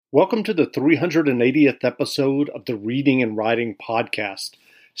Welcome to the 380th episode of the Reading and Writing Podcast.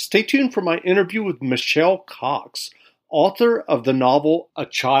 Stay tuned for my interview with Michelle Cox, author of the novel A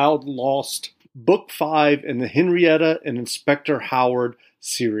Child Lost, Book 5 in the Henrietta and Inspector Howard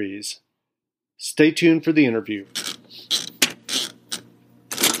series. Stay tuned for the interview.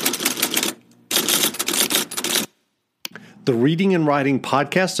 The Reading and Writing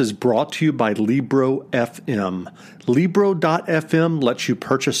Podcast is brought to you by Libro FM. Libro.fm lets you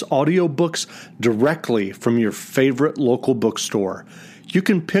purchase audiobooks directly from your favorite local bookstore. You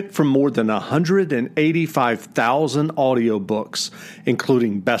can pick from more than 185,000 audiobooks,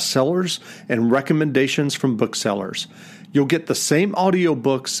 including bestsellers and recommendations from booksellers. You'll get the same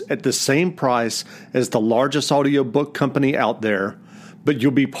audiobooks at the same price as the largest audiobook company out there, but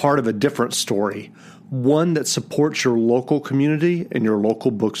you'll be part of a different story. One that supports your local community and your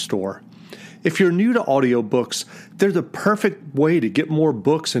local bookstore. If you're new to audiobooks, they're the perfect way to get more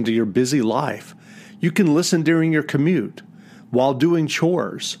books into your busy life. You can listen during your commute, while doing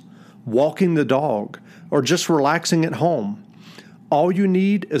chores, walking the dog, or just relaxing at home. All you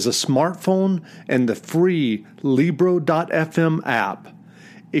need is a smartphone and the free Libro.fm app.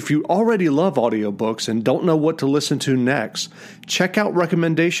 If you already love audiobooks and don't know what to listen to next, check out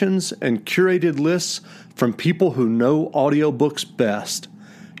recommendations and curated lists from people who know audiobooks best,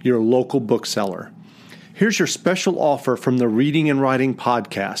 your local bookseller. Here's your special offer from the Reading and Writing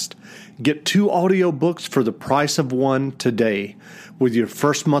Podcast. Get 2 audiobooks for the price of one today with your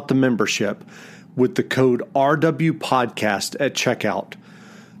first month of membership with the code RWPodcast at checkout.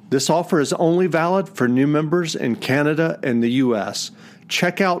 This offer is only valid for new members in Canada and the U.S.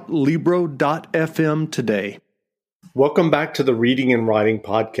 Check out Libro.fm today. Welcome back to the Reading and Writing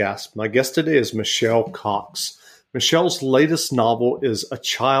Podcast. My guest today is Michelle Cox. Michelle's latest novel is A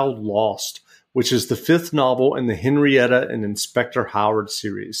Child Lost, which is the 5th novel in the Henrietta and Inspector Howard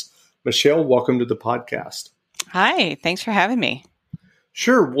series. Michelle, welcome to the podcast. Hi, thanks for having me.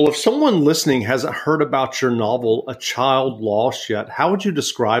 Sure. Well, if someone listening hasn't heard about your novel, A Child Lost, yet, how would you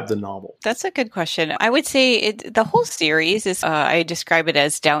describe the novel? That's a good question. I would say the whole series is, I describe it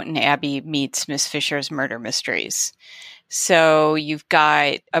as Downton Abbey meets Miss Fisher's murder mysteries. So you've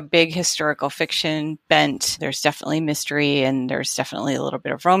got a big historical fiction bent. There's definitely mystery and there's definitely a little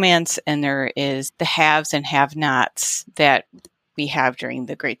bit of romance. And there is the haves and have-nots that we have during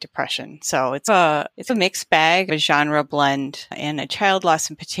the Great Depression. So it's a mixed bag, a genre blend, and A Child Lost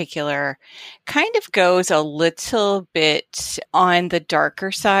in particular kind of goes a little bit on the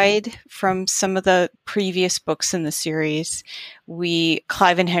darker side from some of the previous books in the series.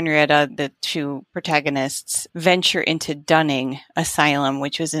 Clive and Henrietta, the 2 protagonists, venture into Dunning Asylum,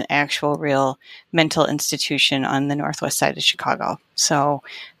 which is an actual real mental institution on the northwest side of Chicago. So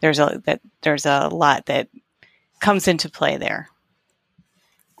there's a lot that comes into play there.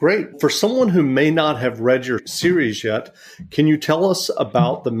 Great. For someone who may not have read your series yet, can you tell us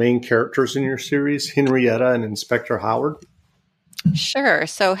about the main characters in your series, Henrietta and Inspector Howard? Sure.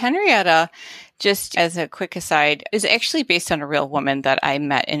 So Henrietta, just as a quick aside, is actually based on a real woman that I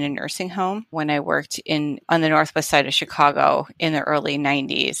met in a nursing home when I worked on the northwest side of Chicago in the early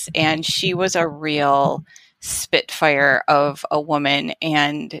 90s. And she was a real spitfire of a woman,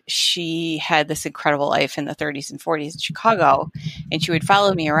 and she had this incredible life in the 30s and 40s in Chicago, and she would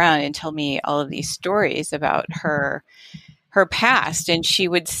follow me around and tell me all of these stories about her past. And she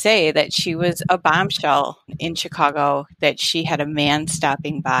would say that she was a bombshell in Chicago, that she had a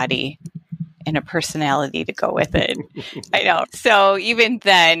man-stopping body and a personality to go with it. I know. So even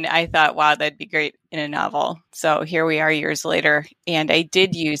then I thought, wow, that'd be great in a novel. So here we are years later. And I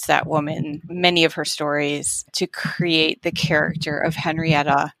did use that woman, many of her stories, to create the character of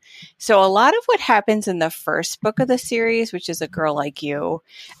Henrietta. So a lot of what happens in the first book of the series, which is A Girl Like You,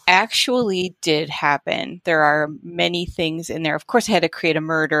 actually did happen. There are many things in there. Of course, I had to create a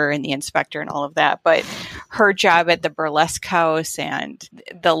murder and the inspector and all of that, but her job at the burlesque house and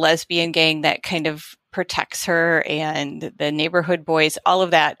the lesbian gang that kind of protects her and the neighborhood boys, all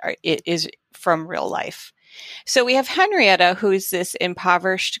of that it is from real life. So we have Henrietta, who's this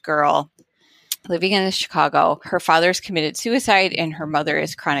impoverished girl living in Chicago. Her father's committed suicide and her mother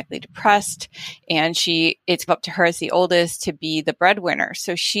is chronically depressed, and it's up to her as the oldest to be the breadwinner.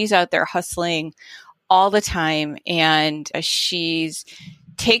 So she's out there hustling all the time, and she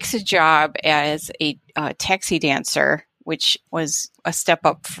takes a job as a taxi dancer, which was a step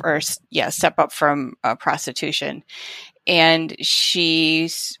up from prostitution. And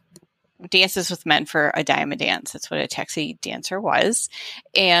she's dances with men for a dime a dance. That's what a taxi dancer was.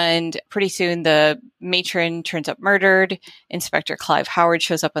 And pretty soon the matron turns up murdered. Inspector Clive Howard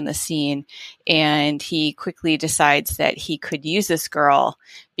shows up on the scene, and he quickly decides that he could use this girl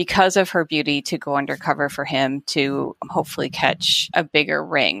because of her beauty to go undercover for him to hopefully catch a bigger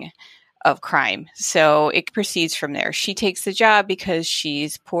ring of crime. So it proceeds from there. She takes the job because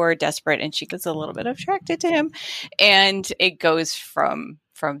she's poor, desperate, and she gets a little bit attracted to him. And it goes from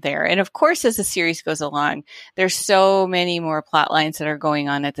there. And of course, as the series goes along, there's so many more plot lines that are going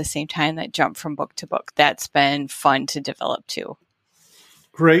on at the same time that jump from book to book. That's been fun to develop too.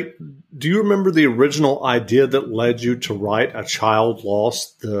 Great. Do you remember the original idea that led you to write A Child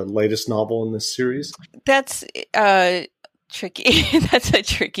Lost, the latest novel in this series? That's tricky. That's a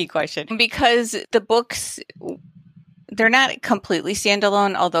tricky question because the books, they're not completely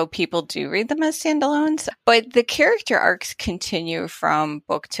standalone, although people do read them as standalones, but the character arcs continue from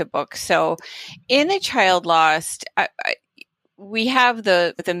book to book. So in A Child Lost, we have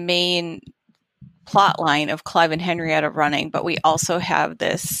the main plot line of Clive and Henrietta running, but we also have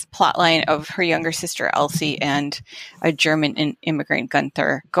this plot line of her younger sister Elsie and a German immigrant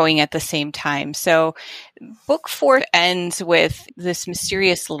Gunther going at the same time. So book 4 ends with this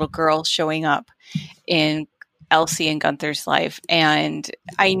mysterious little girl showing up in Elsie and Gunther's life. And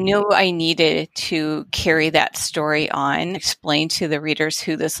I knew I needed to carry that story on, explain to the readers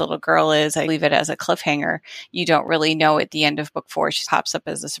who this little girl is. I leave it as a cliffhanger. You don't really know at the end of book 4. She pops up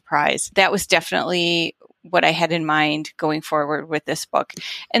as a surprise. That was definitely what I had in mind going forward with this book.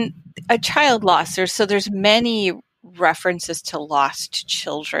 And A Child Lost, there's many references to lost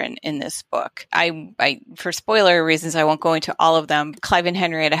children in this book. I for spoiler reasons, I won't go into all of them. Clive and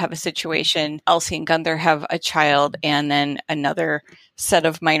Henrietta have a situation. Elsie and Gunther have a child, and then another set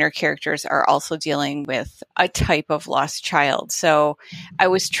of minor characters are also dealing with a type of lost child. So I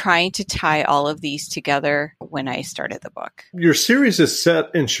was trying to tie all of these together when I started the book. Your series is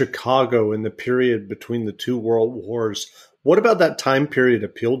set in Chicago in the period between the two world wars. What about that time period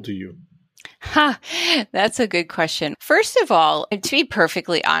appealed to you? That's a good question. First of all, to be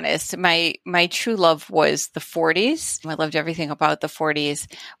perfectly honest, my true love was the 40s. I loved everything about the 40s.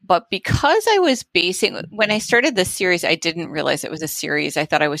 But because I was when I started this series, I didn't realize it was a series. I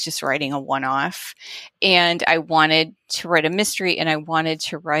thought I was just writing a one-off. And I wanted to write a mystery, and I wanted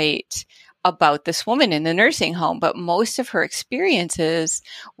to write about this woman in the nursing home, but most of her experiences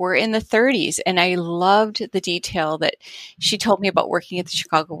were in the 30s. And I loved the detail that she told me about working at the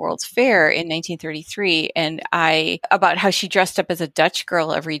Chicago World's Fair in 1933, and about how she dressed up as a Dutch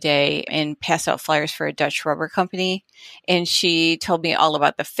girl every day and passed out flyers for a Dutch rubber company. And she told me all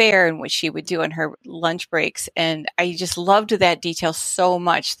about the fair and what she would do on her lunch breaks. And I just loved that detail so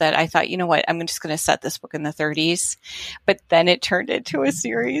much that I thought, you know what, I'm just going to set this book in the 30s. But then it turned into a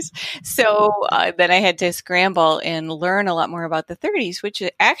series. So then I had to scramble and learn a lot more about the 30s, which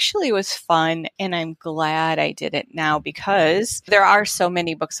actually was fun. And I'm glad I did it now because there are so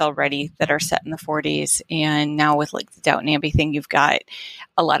many books already that are set in the 40s. And now with like the Downton Abbey thing, you've got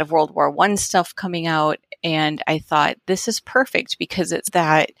a lot of World War I stuff coming out. And I thought this is perfect because it's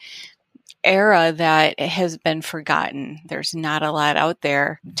that era that has been forgotten. There's not a lot out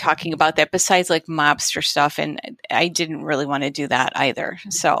there talking about that besides like mobster stuff. And I didn't really want to do that either.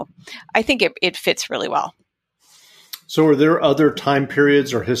 So I think it fits really well. So are there other time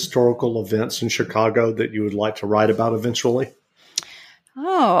periods or historical events in Chicago that you would like to write about eventually?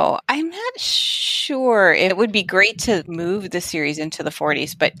 Oh, I'm not sure. It would be great to move the series into the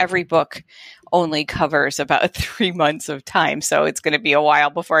 40s, but every book only covers about 3 months of time. So it's going to be a while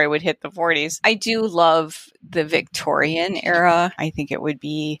before I would hit the 40s. I do love the Victorian era. I think it would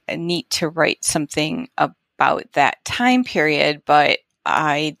be neat to write something about that time period, but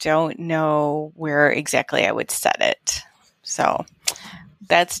I don't know where exactly I would set it. So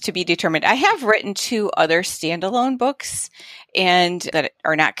that's to be determined. I have written 2 other standalone books and that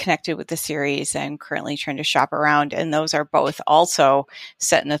are not connected with the series. I'm currently trying to shop around, and those are both also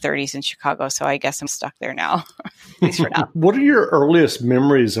set in the 30s in Chicago. So I guess I'm stuck there now, at least for now. What are your earliest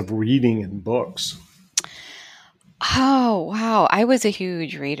memories of reading in books? Oh, wow. I was a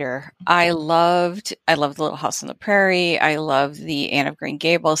huge reader. I loved The Little House on the Prairie. I loved the Anne of Green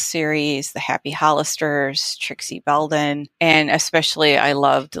Gables series, the Happy Hollisters, Trixie Belden, and especially I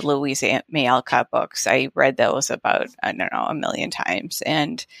loved the Louise May Alcott books. I read those about, I don't know, a million times.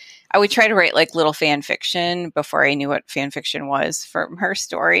 And I would try to write like little fan fiction before I knew what fan fiction was from her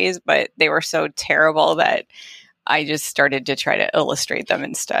stories, but they were so terrible that I just started to try to illustrate them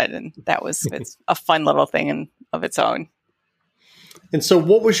instead. And that was it's a fun little thing of its own. And so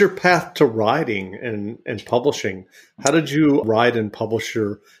what was your path to writing and publishing? How did you write and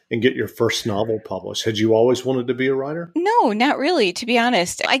and get your first novel published? Had you always wanted to be a writer? No, not really, to be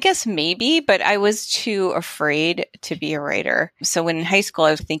honest. I guess maybe, but I was too afraid to be a writer. So when in high school,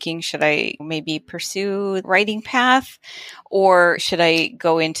 I was thinking, should I maybe pursue the writing path, or should I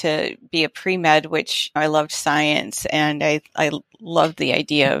go into be a pre-med, which I loved science and I loved the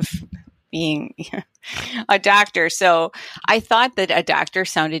idea of being a doctor. So I thought that a doctor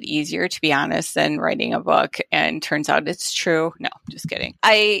sounded easier, to be honest, than writing a book. And turns out it's true. No, just kidding.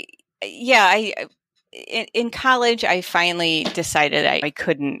 In college, I finally decided I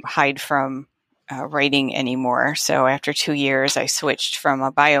couldn't hide from writing anymore. So after 2 years, I switched from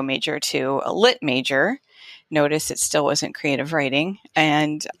a bio major to a lit major. Notice it still wasn't creative writing.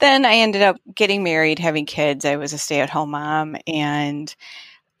 And then I ended up getting married, having kids. I was a stay-at-home mom. And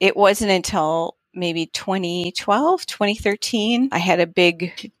it wasn't until maybe 2012, 2013, I had a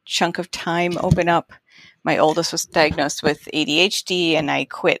big chunk of time open up. My oldest was diagnosed with ADHD, and I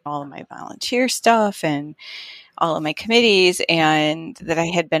quit all of my volunteer stuff and all of my committees and that I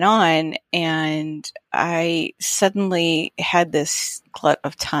had been on. And I suddenly had this glut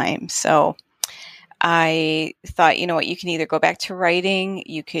of time. So I thought, you know what, you can either go back to writing,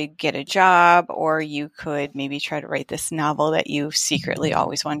 you could get a job, or you could maybe try to write this novel that you secretly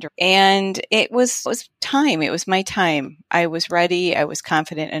always wanted. And it was time. It was my time. I was ready. I was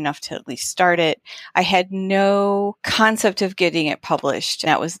confident enough to at least start it. I had no concept of getting it published.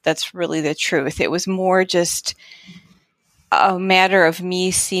 That's really the truth. It was more just a matter of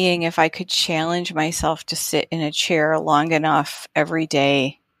me seeing if I could challenge myself to sit in a chair long enough every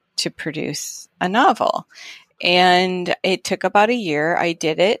day to produce a novel. And it took about a year. I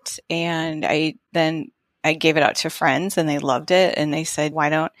did it. And I gave it out to friends and they loved it. And they said, why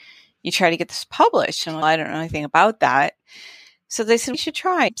don't you try to get this published? And I don't know anything about that. So they said, we should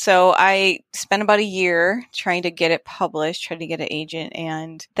try. So I spent about a year trying to get it published, trying to get an agent.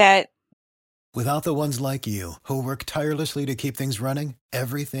 And that. Without the ones like you who work tirelessly to keep things running,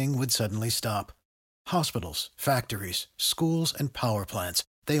 everything would suddenly stop. Hospitals, factories, schools, and power plants,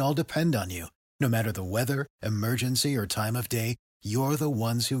 they all depend on you. No matter the weather, emergency, or time of day, you're the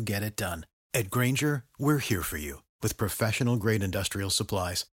ones who get it done. At Grainger, we're here for you with professional-grade industrial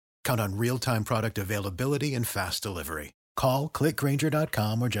supplies. Count on real-time product availability and fast delivery. Call, click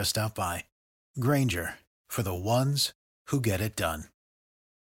Grainger.com, or just stop by. Grainger, for the ones who get it done.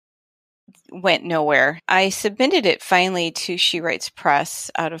 Went nowhere. I submitted it finally to She Writes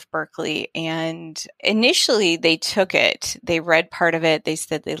Press out of Berkeley. And initially they took it. They read part of it. They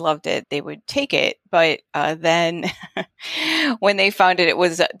said they loved it. They would take it. But then when they found it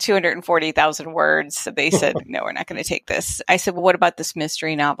was 240,000 words. They said, no, we're not going to take this. I said, well, what about this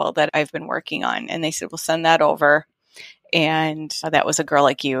mystery novel that I've been working on? And they said, we'll send that over. And that was A Girl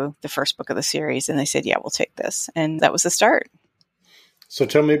Like You, the first book of the series. And they said, yeah, we'll take this. And that was the start. So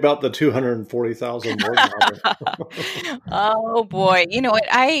tell me about the 240,000 word novel. Oh boy. You know what?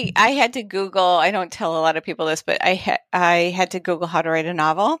 I had to Google, I don't tell a lot of people this, but I had to Google how to write a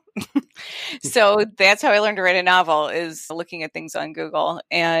novel. So that's how I learned to write a novel, is looking at things on Google.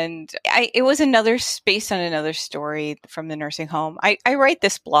 And it was based on another story from the nursing home. I write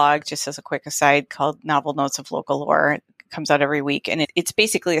this blog, just as a quick aside, called Novel Notes of Local Lore. It comes out every week. And it's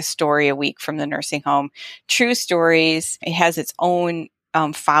basically a story a week from the nursing home. True stories. It has its own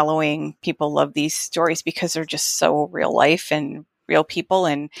following. People love these stories because they're just so real life and real people.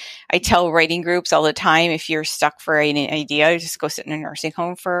 And I tell writing groups all the time, if you're stuck for an idea, just go sit in a nursing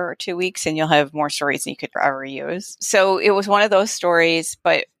home for 2 weeks and you'll have more stories than you could ever use. So it was one of those stories,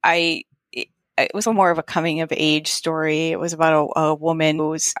 but it was more of a coming of age story. It was about a woman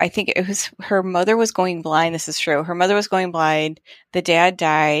her mother was going blind. This is true. Her mother was going blind. The dad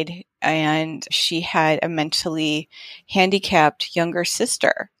died, and she had a mentally handicapped younger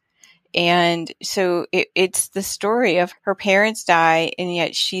sister. And so it's the story of her parents die, and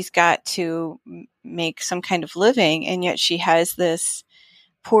yet she's got to make some kind of living, and yet she has this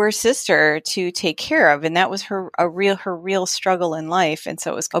poor sister to take care of. And that was her real struggle in life. And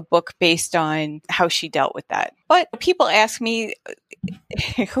so it was a book based on how she dealt with that. But people ask me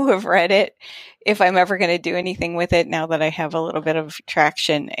who have read it if I'm ever going to do anything with it now that I have a little bit of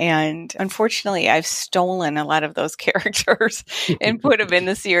traction. And unfortunately, I've stolen a lot of those characters and put them in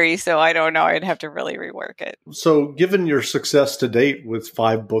the series. So I don't know. I'd have to really rework it. So given your success to date with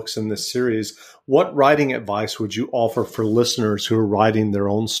 5 books in this series, what writing advice would you offer for listeners who are writing their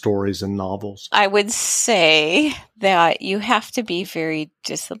own stories and novels? I would say that you have to be very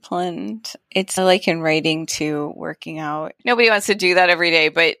disciplined. It's like in writing to working out. Nobody wants to do that every day,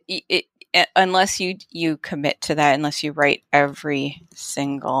 but unless you commit to that, unless you write every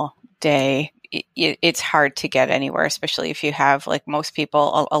single day, it's hard to get anywhere, especially if you have, like most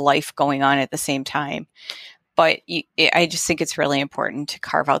people, a life going on at the same time. But I just think it's really important to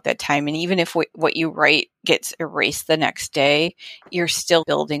carve out that time. And even if what you write gets erased the next day, you're still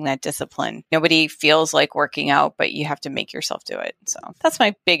building that discipline. Nobody feels like working out, but you have to make yourself do it. So that's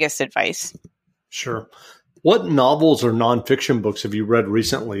my biggest advice. Sure. What novels or nonfiction books have you read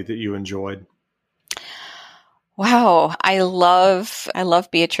recently that you enjoyed? Wow. I love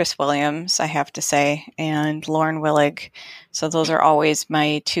Beatrice Williams, I have to say, and Lauren Willig. So those are always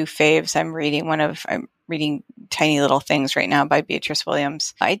my two faves. I'm reading Tiny Little Things right now by Beatrice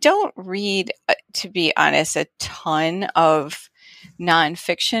Williams. I don't read, to be honest, a ton of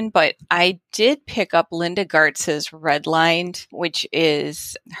nonfiction, but I did pick up Linda Gartz's Redlined, which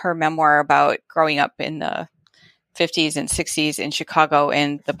is her memoir about growing up in the 50s and 60s in Chicago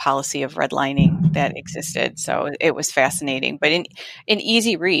and the policy of redlining that existed. So it was fascinating, but an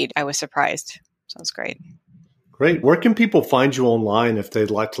easy read. I was surprised. So it was great. Great. Where can people find you online if they'd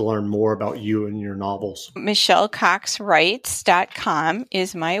like to learn more about you and your novels? MichelleCoxWrites.com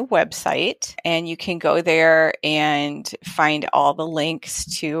is my website, and you can go there and find all the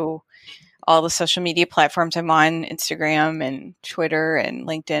links to all the social media platforms I'm on, Instagram and Twitter and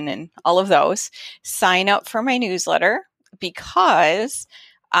LinkedIn and all of those. Sign up for my newsletter because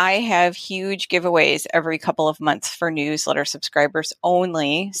I have huge giveaways every couple of months for newsletter subscribers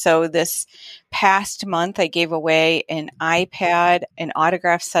only. So this past month, I gave away an iPad, an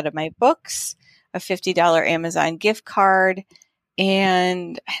autographed set of my books, a $50 Amazon gift card,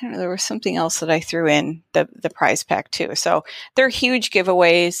 and I don't know, there was something else that I threw in the prize pack too. So they're huge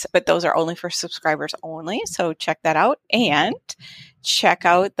giveaways, but those are only for subscribers only. So check that out, and check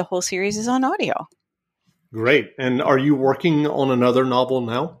out the whole series is on audio. Great. And are you working on another novel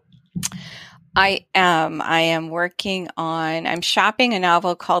now? I am. I'm shopping a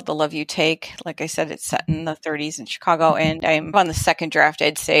novel called The Love You Take. Like I said, it's set in the 30s in Chicago. And I'm on the second draft,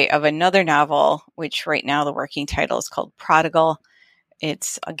 I'd say, of another novel, which right now the working title is called Prodigal.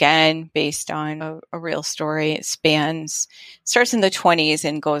 It's, again, based on a real story. It starts in the 20s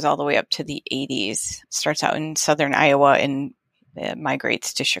and goes all the way up to the 80s. Starts out in southern Iowa and it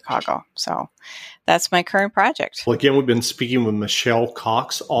migrates to Chicago. So that's my current project. Well, again, we've been speaking with Michelle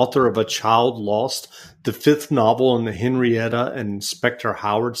Cox, author of A Child Lost, the fifth novel in the Henrietta and Inspector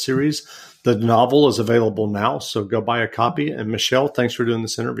Howard series. The novel is available now, so go buy a copy. And Michelle, thanks for doing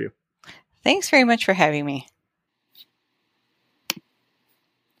this interview. Thanks very much for having me.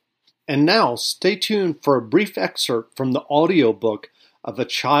 And now, stay tuned for a brief excerpt from the audiobook of A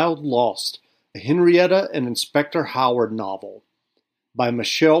Child Lost, a Henrietta and Inspector Howard novel, by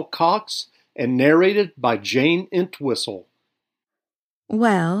Michelle Cox and narrated by Jane Entwistle.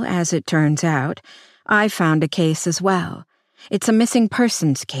 Well, as it turns out, I found a case as well. It's a missing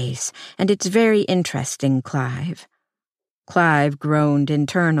persons case, and it's very interesting, Clive. Clive groaned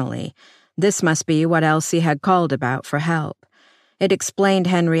internally. This must be what Elsie had called about for help. It explained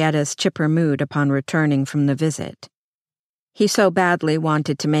Henrietta's chipper mood upon returning from the visit. He so badly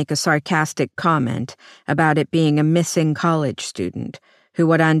wanted to make a sarcastic comment about it being a missing college student who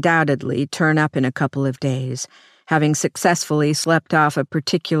would undoubtedly turn up in a couple of days, having successfully slept off a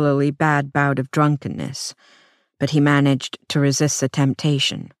particularly bad bout of drunkenness. But he managed to resist the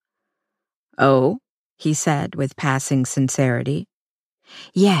temptation. "Oh?" he said with passing sincerity.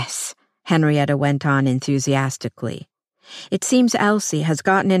 "Yes," Henrietta went on enthusiastically. "It seems Elsie has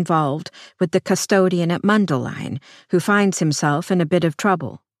gotten involved with the custodian at Mundelein, who finds himself in a bit of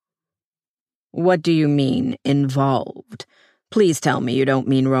trouble." "What do you mean, involved? Please tell me you don't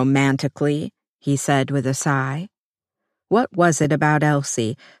mean romantically," he said with a sigh. What was it about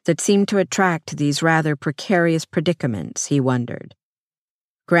Elsie that seemed to attract these rather precarious predicaments, he wondered.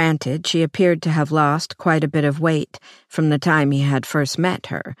 Granted, she appeared to have lost quite a bit of weight from the time he had first met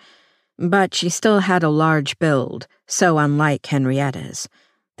her, but she still had a large build, so unlike Henrietta's.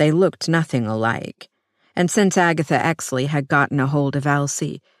 They looked nothing alike. And since Agatha Exley had gotten a hold of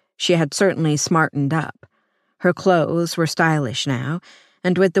Elsie, she had certainly smartened up. Her clothes were stylish now,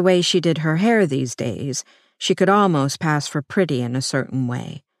 and with the way she did her hair these days, she could almost pass for pretty in a certain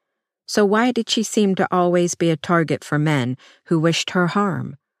way. So why did she seem to always be a target for men who wished her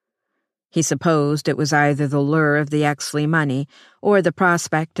harm? He supposed it was either the lure of the Exley money or the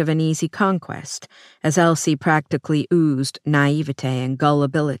prospect of an easy conquest, as Elsie practically oozed naivete and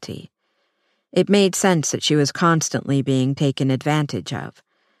gullibility. It made sense that she was constantly being taken advantage of.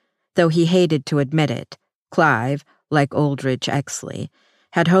 Though he hated to admit it, Clive, like Aldrich Exley,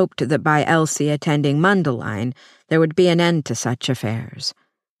 had hoped that by Elsie attending Mundelein there would be an end to such affairs.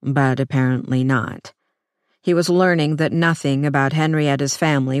 but apparently not. He was learning that nothing about Henrietta's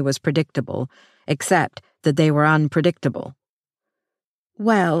family was predictable, except that they were unpredictable.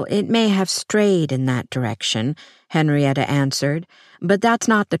 "Well, it may have strayed in that direction," Henrietta answered, "but that's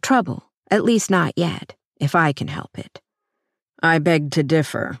not the trouble, at least not yet, if I can help it." "I beg to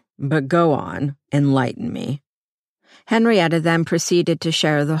differ, but go on, enlighten me." Henrietta then proceeded to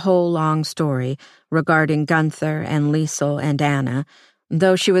share the whole long story regarding Gunther and Liesel and Anna,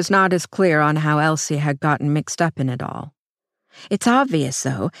 though she was not as clear on how Elsie had gotten mixed up in it all. It's obvious,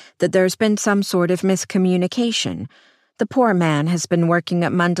 though, that there's been some sort of miscommunication. The poor man has been working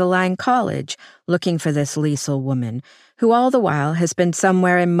at Mundelein College, looking for this Liesel woman, who all the while has been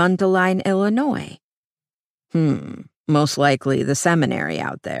somewhere in Mundelein, Illinois. Most likely the seminary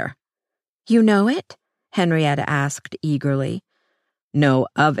out there. "You know it?" Henrietta asked eagerly. "Know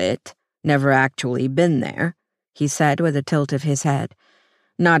of it. Never actually been there," he said with a tilt of his head.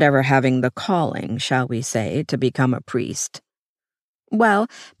 "Not ever having the calling, shall we say, to become a priest." "Well,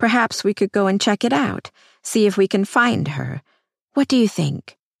 perhaps we could go and check it out, see if we can find her. What do you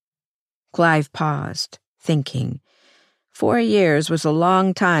think?" Clive paused, thinking. 4 years was a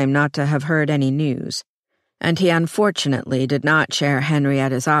long time not to have heard any news, and he unfortunately did not share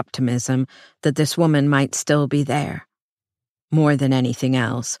Henrietta's optimism that this woman might still be there. More than anything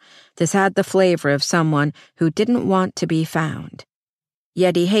else, this had the flavor of someone who didn't want to be found.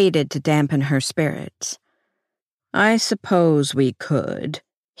 Yet he hated to dampen her spirits. "I suppose we could,"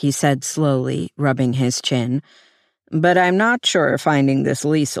 he said slowly, rubbing his chin. "But I'm not sure finding this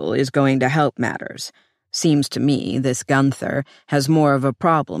Liesel is going to help matters. Seems to me this Gunther has more of a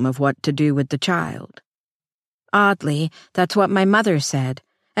problem of what to do with the child." "Oddly, that's what my mother said,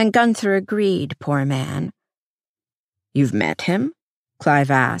 and Gunther agreed, poor man." "You've met him?"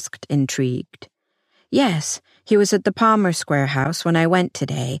 Clive asked, intrigued. "Yes, he was at the Palmer Square house when I went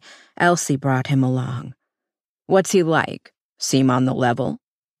today. Elsie brought him along." "What's he like? Seem on the level?"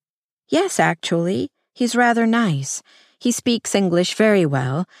 "Yes, actually. He's rather nice. He speaks English very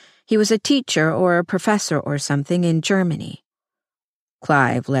well. He was a teacher or a professor or something in Germany."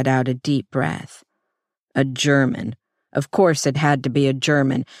 Clive let out a deep breath. A German. Of course it had to be a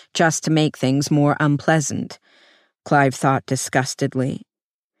German, just to make things more unpleasant, Clive thought disgustedly.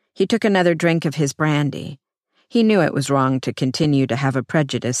 He took another drink of his brandy. He knew it was wrong to continue to have a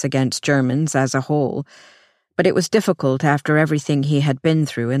prejudice against Germans as a whole, but it was difficult after everything he had been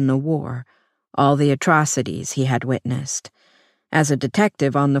through in the war, all the atrocities he had witnessed. As a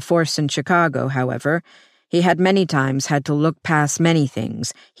detective on the force in Chicago, however, he had many times had to look past many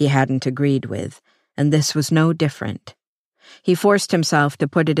things he hadn't agreed with, and this was no different. He forced himself to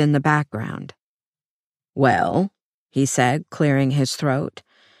put it in the background. "Well," he said, clearing his throat,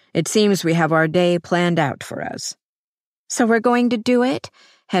 "it seems we have our day planned out for us." "So we're going to do it?"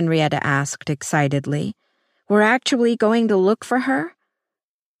 Henrietta asked excitedly. "We're actually going to look for her?"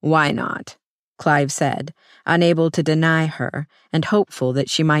 "Why not?" Clive said, unable to deny her and hopeful that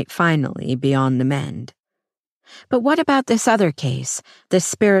she might finally be on the mend. "But what about this other case, this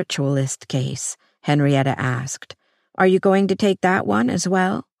spiritualist case?" Henrietta asked. "Are you going to take that one as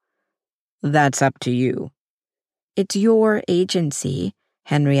well?" "That's up to you." "It's your agency,"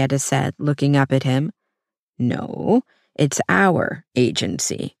 Henrietta said, looking up at him. "No, it's our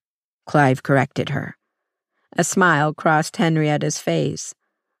agency," Clive corrected her. A smile crossed Henrietta's face.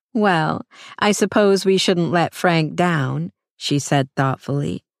 "Well, I suppose we shouldn't let Frank down," she said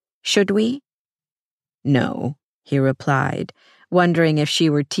thoughtfully. "Should we?" "No," he replied, wondering if she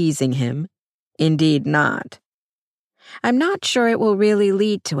were teasing him. "Indeed not." "I'm not sure it will really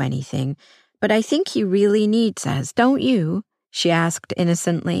lead to anything, but I think he really needs us, don't you?" she asked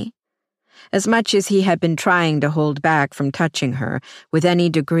innocently. As much as he had been trying to hold back from touching her with any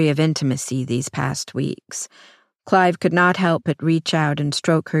degree of intimacy these past weeks, Clive could not help but reach out and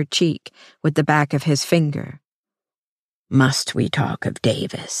stroke her cheek with the back of his finger. "Must we talk of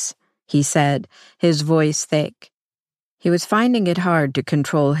Davis?" he said, his voice thick. He was finding it hard to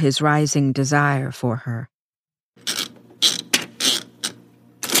control his rising desire for her.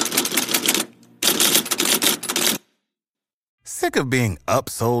 Sick of being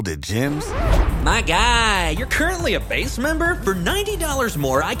upsold at gyms? My guy, you're currently a base member? For $90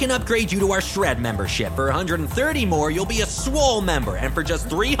 more, I can upgrade you to our Shred membership. For $130 more, you'll be a Swole member. And for just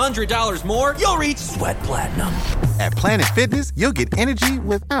 $300 more, you'll reach Sweat Platinum. At Planet Fitness, you'll get energy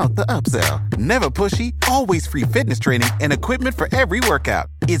without the upsell. Never pushy, always free fitness training and equipment for every workout.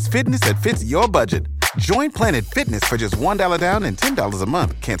 It's fitness that fits your budget. Join Planet Fitness for just $1 down and $10 a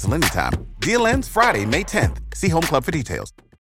month. Cancel anytime. Deal ends Friday, May 10th. See Home Club for details.